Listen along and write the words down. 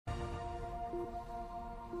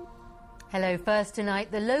Hello, first tonight,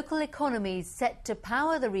 the local economy is set to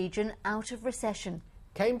power the region out of recession.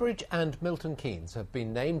 Cambridge and Milton Keynes have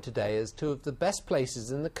been named today as two of the best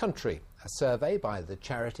places in the country. A survey by the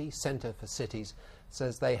charity Centre for Cities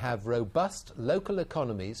says they have robust local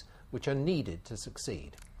economies which are needed to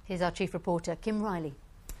succeed. Here's our chief reporter, Kim Riley.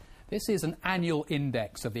 This is an annual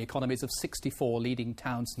index of the economies of 64 leading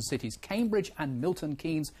towns and cities. Cambridge and Milton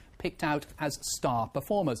Keynes picked out as star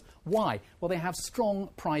performers. Why? Well, they have strong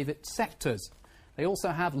private sectors. They also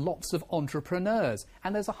have lots of entrepreneurs,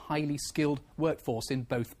 and there's a highly skilled workforce in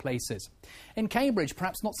both places. In Cambridge,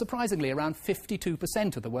 perhaps not surprisingly, around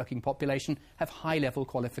 52% of the working population have high-level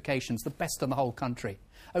qualifications, the best in the whole country.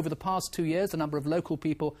 Over the past 2 years, the number of local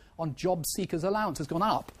people on job seekers allowance has gone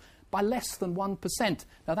up by less than 1%.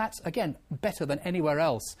 Now that's, again, better than anywhere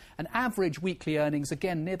else. And average weekly earnings,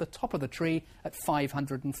 again, near the top of the tree at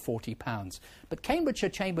 £540. But Cambridgeshire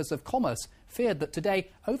Chambers of Commerce feared that today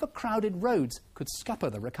overcrowded roads could scupper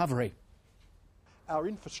the recovery. Our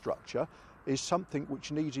infrastructure is something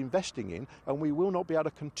which needs investing in, and we will not be able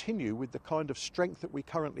to continue with the kind of strength that we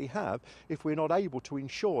currently have if we're not able to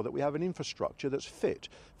ensure that we have an infrastructure that's fit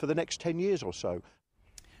for the next 10 years or so.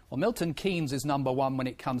 Well, Milton Keynes is number one when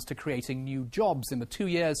it comes to creating new jobs in the 2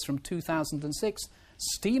 years from 2006,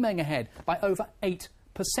 steaming ahead by over 8%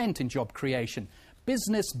 in job creation.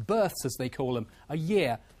 Business births, as they call them, a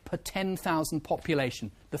year per 10,000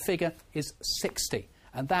 population. The figure is 60,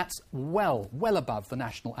 and that's well above the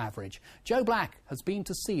national average. Joe Black has been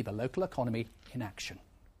to see the local economy in action.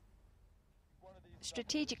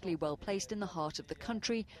 Strategically well placed in the heart of the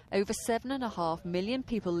country, over 7.5 million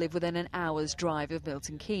people live within an hour's drive of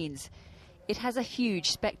Milton Keynes. It has a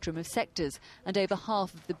huge spectrum of sectors, and over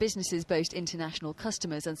half of the businesses boast international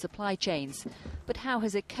customers and supply chains. But how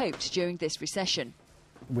has it coped during this recession?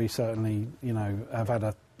 We certainly, have had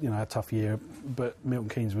a tough year, but Milton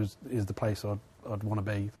Keynes is the place I'd want to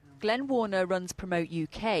be. Glenn Warner runs Promote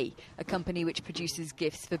UK, a company which produces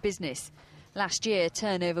gifts for business. Last year,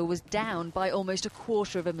 turnover was down by almost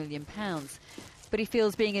 £250,000. But he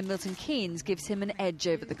feels being in Milton Keynes gives him an edge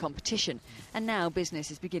over the competition, and now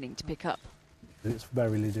business is beginning to pick up. It's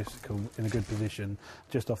very logistical, in a good position,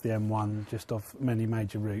 just off the M1, just off many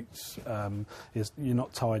major routes. You're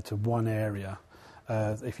not tied to one area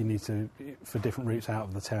if you need to, for different routes out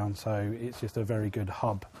of the town, so it's just a very good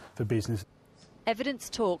hub for business. Evidence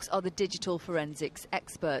Talks are the digital forensics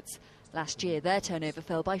experts. Last year, their turnover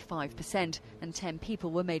fell by 5% and 10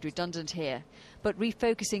 people were made redundant here. But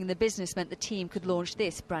refocusing the business meant the team could launch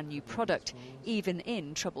this brand new product, even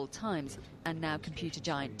in troubled times. And now computer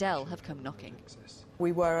giant Dell have come knocking.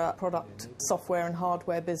 We were a product, software and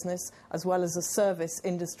hardware business, as well as a service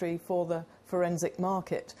industry for the forensic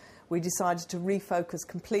market. We decided to refocus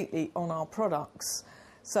completely on our products.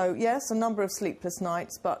 So, yes, a number of sleepless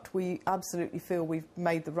nights, but we absolutely feel we've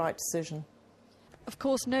made the right decision. Of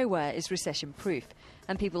course, nowhere is recession-proof,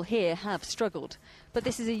 and people here have struggled. But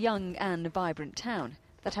this is a young and vibrant town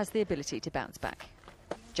that has the ability to bounce back.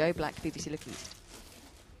 Joe Black, BBC Look East.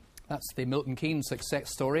 That's the Milton Keynes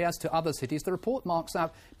success story. As to other cities, the report marks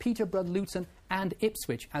out Peterborough, Luton and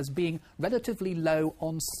Ipswich as being relatively low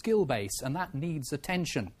on skill base, and that needs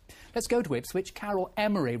attention. Let's go to Ipswich. Carol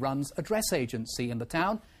Emery runs a dress agency in the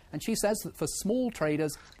town, and she says that for small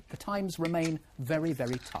traders, the times remain very,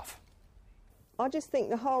 very tough. I just think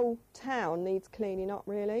the whole town needs cleaning up,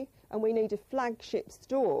 really, and we need a flagship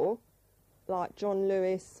store like John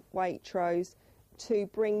Lewis, Waitrose, to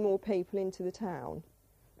bring more people into the town.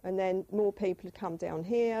 And then more people would come down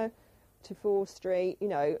here to 4th Street,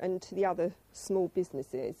 and to the other small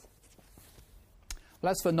businesses. Well,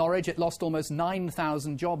 as for Norwich, it lost almost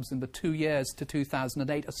 9,000 jobs in the 2 years to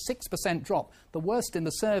 2008, a 6% drop, the worst in the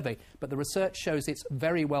survey, but the research shows it's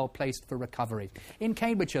very well placed for recovery. In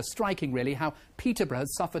Cambridgeshire, striking really how Peterborough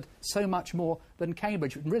has suffered so much more than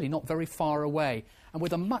Cambridge, really not very far away, and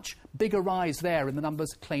with a much bigger rise there in the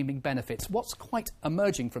numbers claiming benefits. What's quite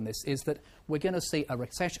emerging from this is that we're going to see a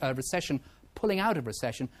recession pulling out of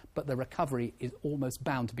recession, but the recovery is almost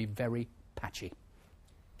bound to be very patchy.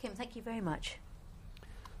 Kim, thank you very much.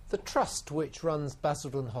 The trust which runs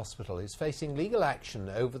Basildon Hospital is facing legal action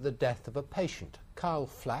over the death of a patient. Kyle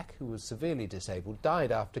Flack, who was severely disabled,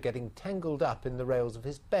 died after getting tangled up in the rails of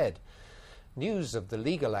his bed. News of the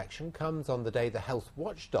legal action comes on the day the health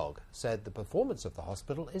watchdog said the performance of the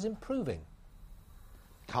hospital is improving.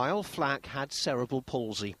 Kyle Flack had cerebral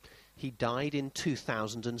palsy. He died in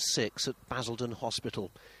 2006 at Basildon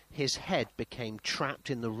Hospital. His head became trapped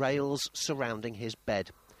in the rails surrounding his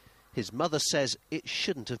bed. His mother says it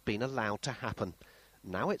shouldn't have been allowed to happen.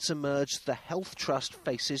 Now it's emerged the Health Trust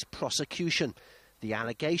faces prosecution. The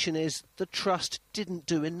allegation is the Trust didn't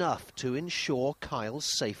do enough to ensure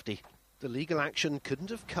Kyle's safety. The legal action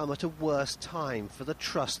couldn't have come at a worse time for the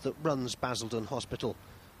Trust that runs Basildon Hospital.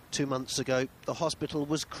 2 months ago, the hospital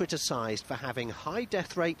was criticised for having high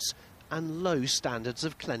death rates and low standards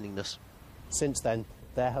of cleanliness. Since then,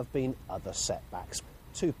 there have been other setbacks.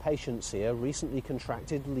 2 patients here recently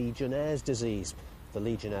contracted Legionnaire's disease. The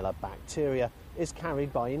Legionella bacteria is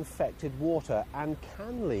carried by infected water and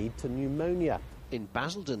can lead to pneumonia. In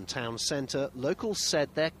Basildon town centre, locals said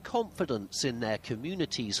their confidence in their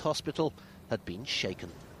community's hospital had been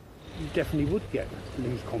shaken. You definitely would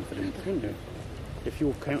lose confidence, wouldn't you? If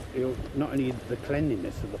you're not only the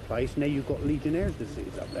cleanliness of the place, now you've got Legionnaire's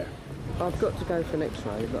disease up there. I've got to go for an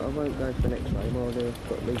X-ray, but I won't go for an X-ray while they've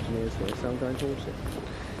got Legionnaires here, so I'm going towards it.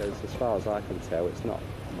 Because as far as I can tell, it's not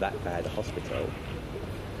that bad a hospital.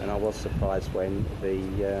 And I was surprised when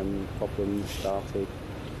the problems started,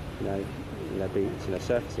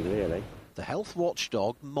 surfacing, really. The health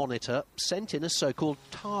watchdog Monitor sent in a so-called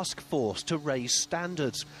task force to raise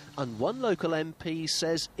standards, and one local MP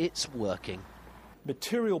says it's working.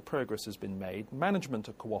 Material progress has been made, management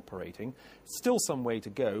are cooperating, still some way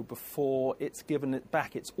to go before it's given it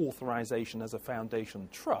back its authorisation as a foundation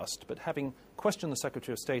trust, but having questioned the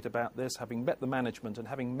Secretary of State about this, having met the management and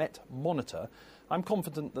having met Monitor, I'm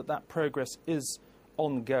confident that that progress is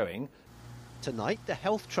ongoing. Tonight, the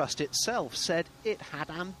Health Trust itself said it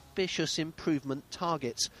had ambitious improvement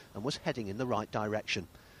targets and was heading in the right direction.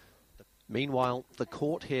 Meanwhile, the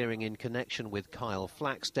court hearing in connection with Kyle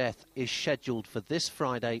Flack's death is scheduled for this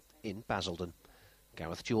Friday in Basildon.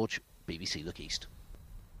 Gareth George, BBC Look East.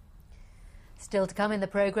 Still to come in the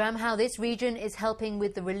programme, how this region is helping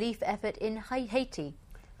with the relief effort in Haiti.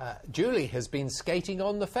 Julie has been skating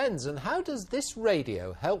on the fens, and how does this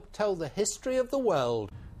radio help tell the history of the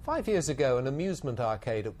world? 5 years ago, an amusement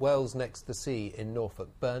arcade at Wells next to the sea in Norfolk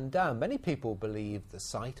burned down. Many people believe the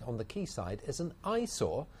site on the quayside is an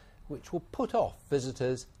eyesore which will put off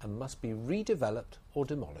visitors and must be redeveloped or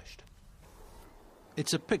demolished.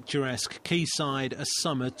 It's a picturesque quayside, a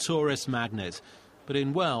summer tourist magnet. But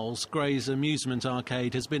in Wells, Gray's amusement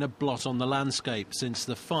arcade has been a blot on the landscape since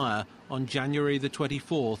the fire on January the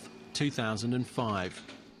 24th, 2005.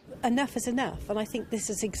 Enough is enough, and I think this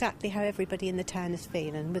is exactly how everybody in the town is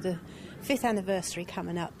feeling. With the 5th anniversary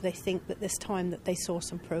coming up, they think that this time that they saw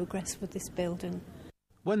some progress with this building.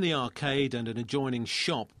 When the arcade and an adjoining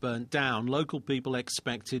shop burnt down, local people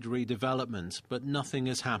expected redevelopment, but nothing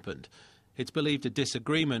has happened. It's believed a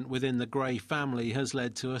disagreement within the Gray family has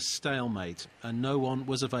led to a stalemate, and no one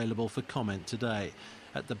was available for comment today.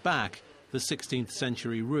 At the back, the 16th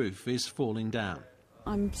century roof is falling down.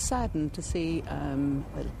 I'm saddened to see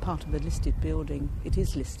part of a listed building, it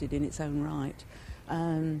is listed in its own right,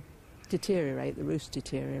 deteriorate. The roof's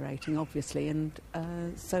deteriorating, obviously, and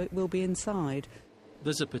so it will be inside.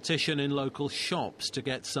 There's a petition in local shops to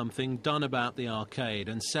get something done about the arcade,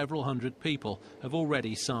 and several hundred people have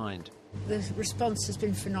already signed. The response has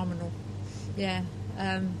been phenomenal, yeah.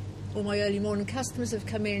 All my early morning customers have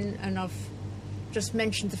come in, and I've just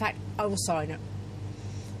mentioned the fact I will sign it.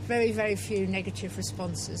 Very, very few negative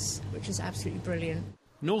responses, which is absolutely brilliant.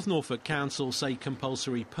 North Norfolk Council say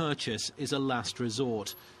compulsory purchase is a last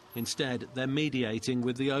resort. Instead, they're mediating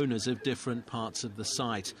with the owners of different parts of the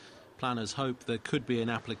site. Planners hope there could be an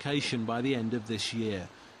application by the end of this year.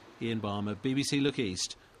 Ian Barmer, BBC Look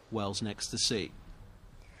East, Wells next to sea.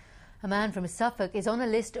 A man from Suffolk is on a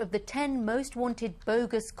list of the 10 most wanted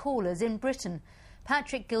bogus callers in Britain.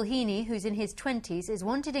 Patrick Gilheany, who's in his 20s, is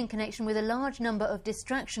wanted in connection with a large number of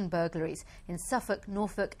distraction burglaries in Suffolk,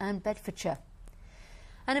 Norfolk and Bedfordshire.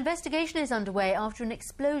 An investigation is underway after an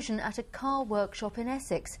explosion at a car workshop in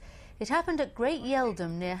Essex. It happened at Great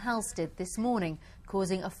Yeldham near Halstead this morning,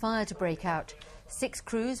 causing a fire to break out. 6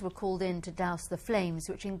 crews were called in to douse the flames,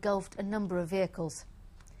 which engulfed a number of vehicles.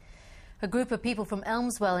 A group of people from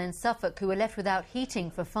Elmswell in Suffolk who were left without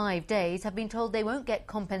heating for 5 days have been told they won't get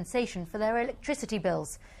compensation for their electricity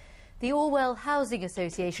bills. The Orwell Housing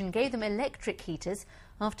Association gave them electric heaters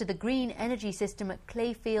after the green energy system at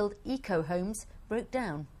Clayfield Eco Homes broke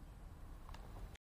down.